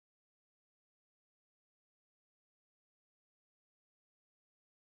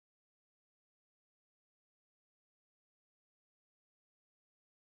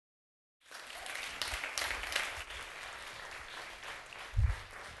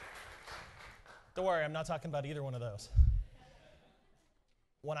Don't worry, I'm not talking about either one of those.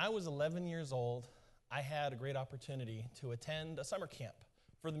 When I was 11 years old, I had a great opportunity to attend a summer camp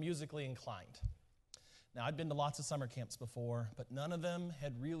for the musically inclined. Now, I'd been to lots of summer camps before, but none of them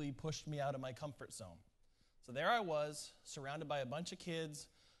had really pushed me out of my comfort zone. So there I was, surrounded by a bunch of kids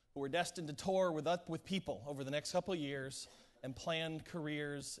who were destined to tour with people over the next couple of years and planned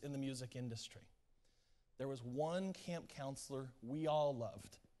careers in the music industry. There was one camp counselor we all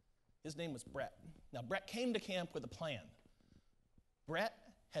loved. His name was Brett. Now, Brett came to camp with a plan. Brett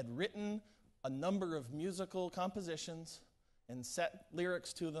had written a number of musical compositions and set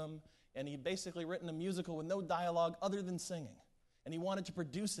lyrics to them, and he'd basically written a musical with no dialogue other than singing. And he wanted to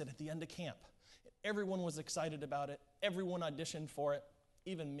produce it at the end of camp. Everyone was excited about it. Everyone auditioned for it,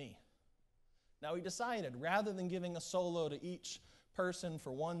 even me. Now he decided, rather than giving a solo to each person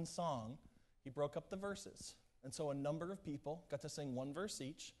for one song, he broke up the verses. And so a number of people got to sing one verse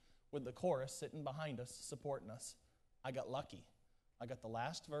each, with the chorus sitting behind us, supporting us. I got lucky. I got the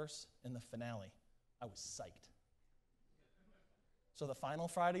last verse in the finale. I was psyched. So the final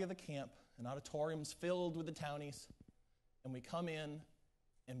Friday of the camp, an auditorium's filled with the townies, and we come in,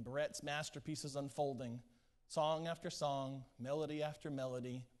 and Brett's masterpiece is unfolding, song after song, melody after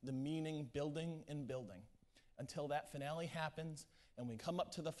melody, the meaning building and building, until that finale happens, and we come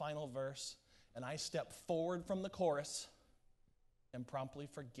up to the final verse, and I step forward from the chorus and promptly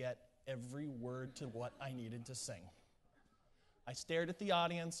forget every word to what I needed to sing. I stared at the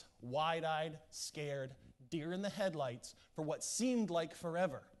audience, wide-eyed, scared, deer in the headlights for what seemed like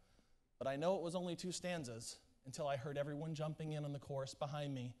forever. But I know it was only 2 stanzas until I heard everyone jumping in on the chorus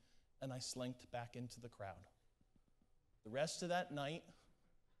behind me, and I slinked back into the crowd. The rest of that night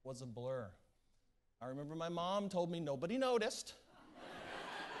was a blur. I remember my mom told me nobody noticed.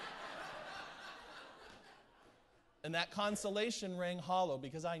 And that consolation rang hollow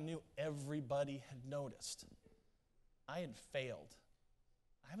because I knew everybody had noticed. I had failed.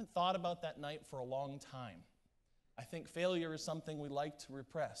 I haven't thought about that night for a long time. I think failure is something we like to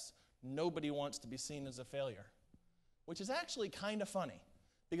repress. Nobody wants to be seen as a failure, which is actually kind of funny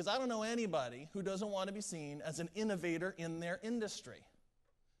because I don't know anybody who doesn't want to be seen as an innovator in their industry.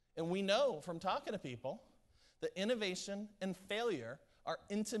 And we know from talking to people that innovation and failure are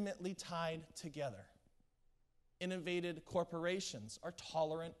intimately tied together. Innovative corporations are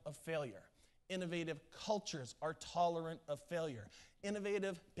tolerant of failure. Innovative cultures are tolerant of failure.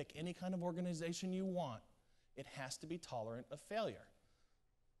 Innovative, pick any kind of organization you want, it has to be tolerant of failure.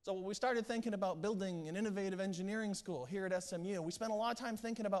 So when we started thinking about building an innovative engineering school here at SMU, we spent a lot of time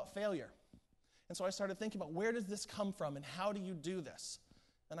thinking about failure. And so I started thinking about where does this come from and how do you do this?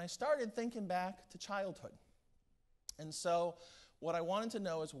 And I started thinking back to childhood. And so what I wanted to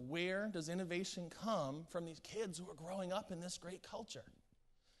know is where does innovation come from these kids who are growing up in this great culture?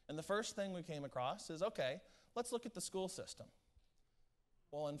 And the first thing we came across is, okay, let's look at the school system.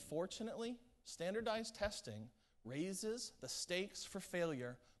 Well, unfortunately, standardized testing raises the stakes for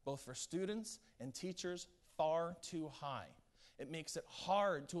failure, both for students and teachers, far too high. It makes it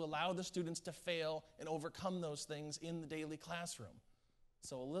hard to allow the students to fail and overcome those things in the daily classroom.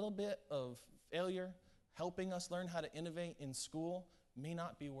 So a little bit of failure helping us learn how to innovate in school may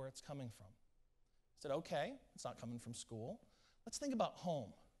not be where it's coming from. I said, okay, it's not coming from school. Let's think about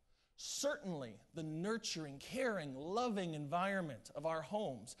home. Certainly, the nurturing, caring, loving environment of our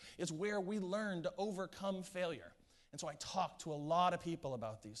homes is where we learn to overcome failure. And so I talked to a lot of people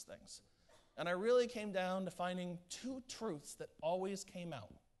about these things. And I really came down to finding 2 truths that always came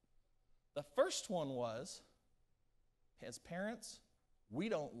out. The first one was, as parents, we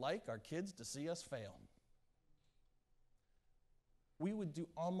don't like our kids to see us fail. We would do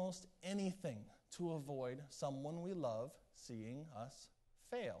almost anything to avoid someone we love seeing us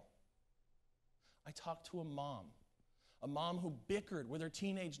fail. I talked to a mom who bickered with her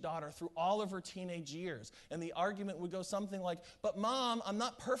teenage daughter through all of her teenage years. And the argument would go something like, but Mom, I'm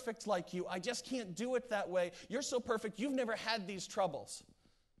not perfect like you. I just can't do it that way. You're so perfect. You've never had these troubles.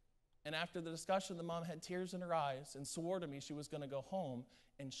 And after the discussion, the mom had tears in her eyes and swore to me she was going to go home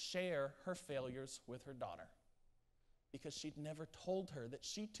and share her failures with her daughter because she'd never told her that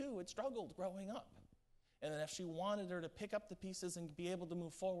she too had struggled growing up. And that if she wanted her to pick up the pieces and be able to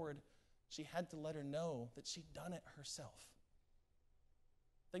move forward, she had to let her know that she'd done it herself.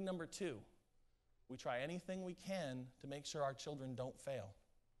 Thing number 2, we try anything we can to make sure our children don't fail.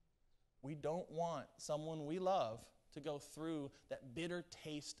 We don't want someone we love to go through that bitter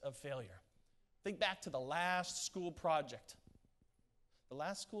taste of failure. Think back to the last school project. The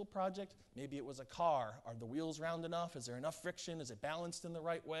last school project, maybe it was a car. Are the wheels round enough? Is there enough friction? Is it balanced in the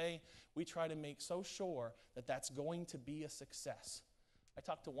right way? We try to make so sure that that's going to be a success. I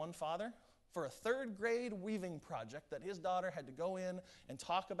talked to one father for a third grade weaving project that his daughter had to go in and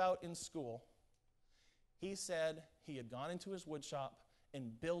talk about in school. He said he had gone into his wood shop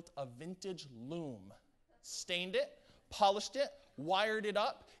and built a vintage loom, stained it, polished it, wired it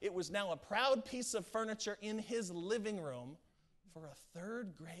up. It was now a proud piece of furniture in his living room for a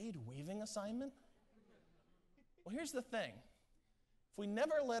third grade weaving assignment. Well, here's the thing. If we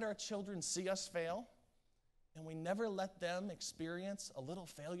never let our children see us fail, and we never let them experience a little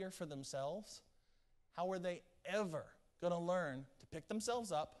failure for themselves, how are they ever going to learn to pick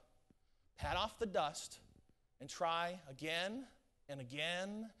themselves up, pat off the dust, and try again and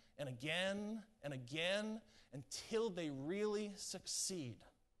again and again and again until they really succeed?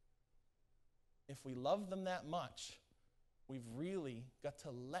 If we love them that much, we've really got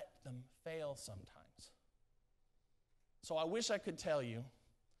to let them fail sometimes. So I wish I could tell you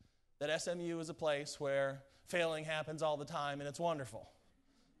that SMU is a place where failing happens all the time and it's wonderful.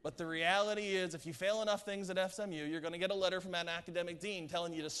 But the reality is, if you fail enough things at SMU, you're going to get a letter from an academic dean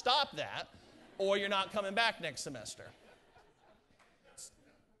telling you to stop that, or you're not coming back next semester.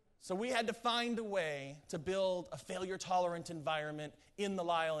 So we had to find a way to build a failure-tolerant environment in the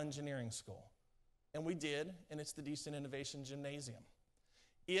Lyle Engineering School. And we did, and it's the Decent Innovation Gymnasium.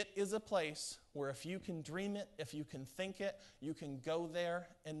 It is a place where if you can dream it, if you can think it, you can go there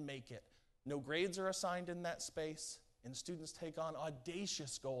and make it. No grades are assigned in that space, and students take on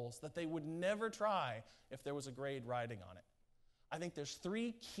audacious goals that they would never try if there was a grade riding on it. I think there's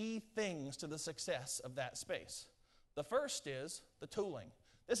 3 key things to the success of that space. The first is the tooling.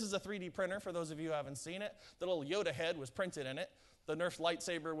 This is a 3D printer, for those of you who haven't seen it. The little Yoda head was printed in it. The Nerf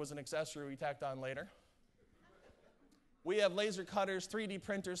lightsaber was an accessory we tacked on later. We have laser cutters, 3D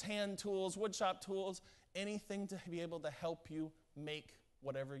printers, hand tools, woodshop tools, anything to be able to help you make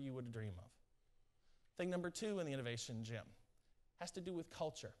whatever you would dream of. Thing number 2 in the Innovation Gym has to do with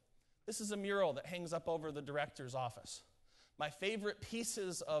culture. This is a mural that hangs up over the director's office. My favorite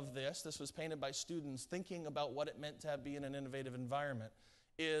pieces of this was painted by students thinking about what it meant to be in an innovative environment,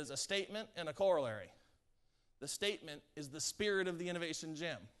 is a statement and a corollary. The statement is the spirit of the Innovation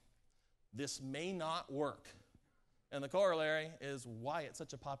Gym. This may not work. And the corollary is why it's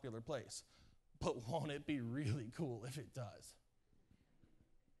such a popular place. But won't it be really cool if it does?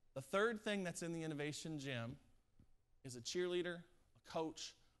 The third thing that's in the Innovation Gym is a cheerleader, a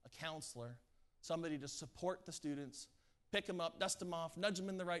coach, a counselor, somebody to support the students, pick them up, dust them off, nudge them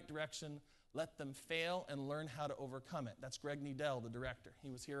in the right direction, let them fail and learn how to overcome it. That's Greg Needell, the director. He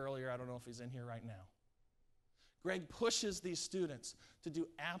was here earlier. I don't know if he's in here right now. Greg pushes these students to do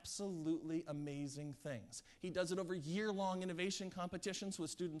absolutely amazing things. He does it over year-long innovation competitions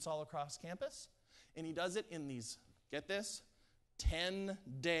with students all across campus, and he does it in these, get this,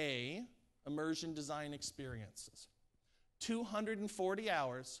 10-day immersion design experiences. 240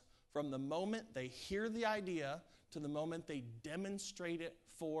 hours from the moment they hear the idea to the moment they demonstrate it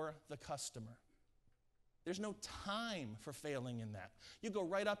for the customer. There's no time for failing in that. You go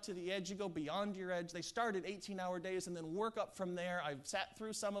right up to the edge, you go beyond your edge. They start at 18-hour days and then work up from there. I've sat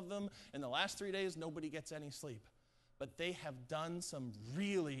through some of them. In the last 3 days, nobody gets any sleep. But they have done some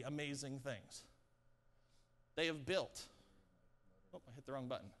really amazing things. They have built, I hit the wrong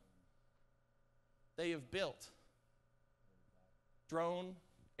button. They have built drone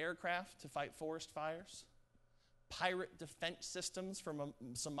aircraft to fight forest fires, pirate defense systems from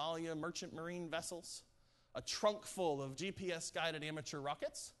Somalia merchant marine vessels, a trunk full of GPS-guided amateur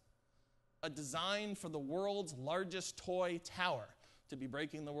rockets, a design for the world's largest toy tower to be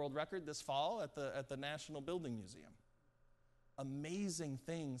breaking the world record this fall at the National Building Museum. Amazing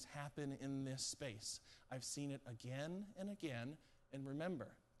things happen in this space. I've seen it again and again, and remember,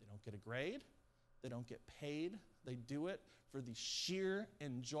 they don't get a grade, they don't get paid, they do it for the sheer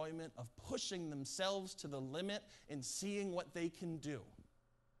enjoyment of pushing themselves to the limit and seeing what they can do.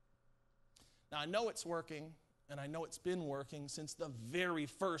 Now, I know it's working, and I know it's been working since the very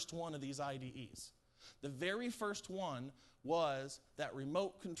first one of these IDEs. The very first one was that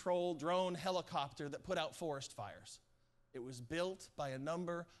remote-controlled drone helicopter that put out forest fires. It was built by a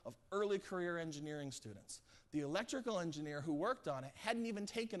number of early career engineering students. The electrical engineer who worked on it hadn't even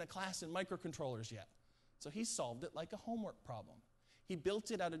taken a class in microcontrollers yet, so he solved it like a homework problem. He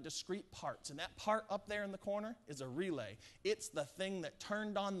built it out of discrete parts, and that part up there in the corner is a relay. It's the thing that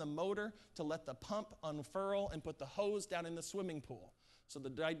turned on the motor to let the pump unfurl and put the hose down in the swimming pool. So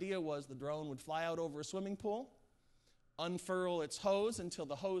the idea was the drone would fly out over a swimming pool, unfurl its hose until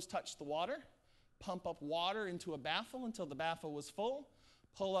the hose touched the water, pump up water into a baffle until the baffle was full,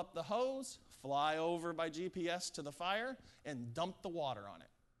 pull up the hose, fly over by GPS to the fire, and dump the water on it.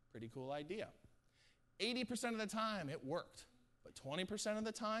 Pretty cool idea. 80% of the time, it worked. But 20% of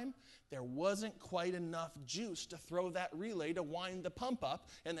the time, there wasn't quite enough juice to throw that relay to wind the pump up,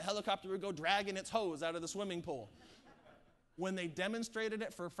 and the helicopter would go dragging its hose out of the swimming pool. When they demonstrated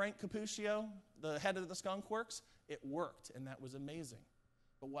it for Frank Capuccio, the head of the Skunk Works, it worked, and that was amazing.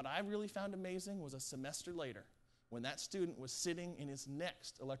 But what I really found amazing was a semester later, when that student was sitting in his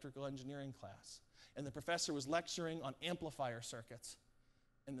next electrical engineering class, and the professor was lecturing on amplifier circuits,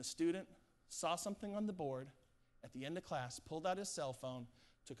 and the student saw something on the board at the end of class, pulled out his cell phone,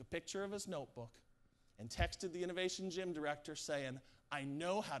 took a picture of his notebook, and texted the innovation gym director saying, I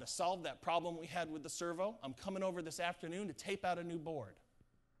know how to solve that problem we had with the servo. I'm coming over this afternoon to tape out a new board.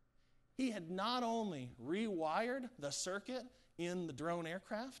 He had not only rewired the circuit in the drone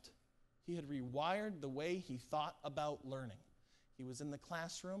aircraft, he had rewired the way he thought about learning. He was in the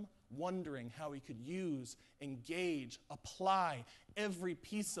classroom wondering how he could use, engage, apply every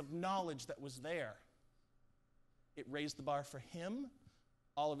piece of knowledge that was there. It raised the bar for him,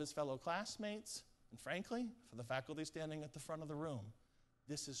 all of his fellow classmates, and frankly, for the faculty standing at the front of the room.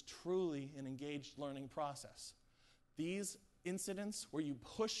 This is truly an engaged learning process. These incidents where you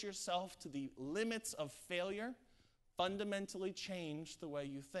push yourself to the limits of failure fundamentally change the way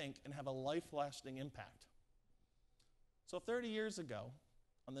you think and have a life-lasting impact. So 30 years ago,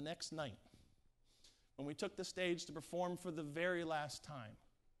 on the next night, when we took the stage to perform for the very last time,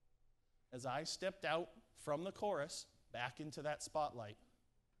 as I stepped out from the chorus back into that spotlight,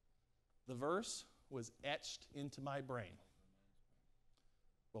 the verse was etched into my brain.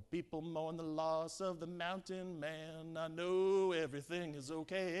 Well, people mourn the loss of the mountain man. I know everything is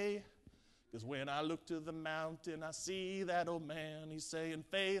okay. Because when I look to the mountain, I see that old man. He's saying,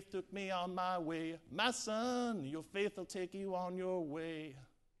 faith took me on my way. My son, your faith will take you on your way.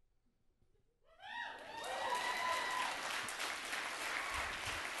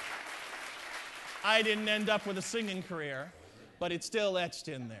 I didn't end up with a singing career, but it's still etched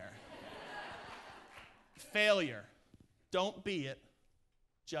in there. Failure. Don't be it.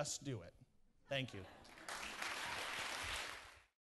 Just do it. Thank you.